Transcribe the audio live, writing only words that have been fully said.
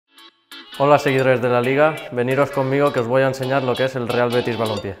Hola seguidores de la Liga, veniros conmigo que os voy a enseñar lo que es el Real Betis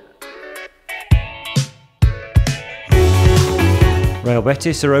Balompié. Real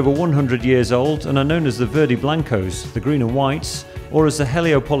Betis are over 100 years old and are known as the Verde Blancos, the Green and Whites, or as the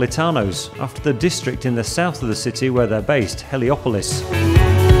Heliopolitanos, after the district in the south of the city where they're based, Heliopolis.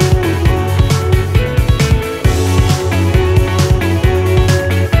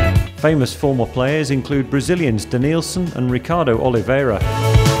 Famous former players include Brazilians Denilson and Ricardo Oliveira.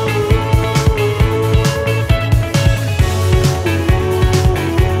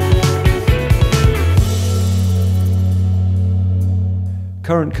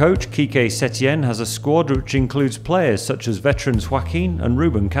 Current coach Quique Setien has a squad which includes players such as veterans Joaquin and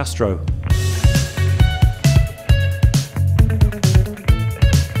Ruben Castro.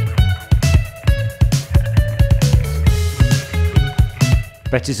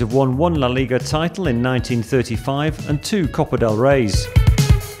 Betis have won one La Liga title in 1935 and two Copa del Reys.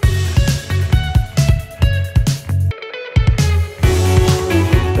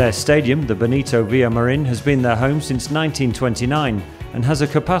 Their stadium, the Benito Villamarin, has been their home since 1929 and has a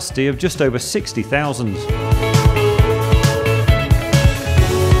capacity of just over 60,000.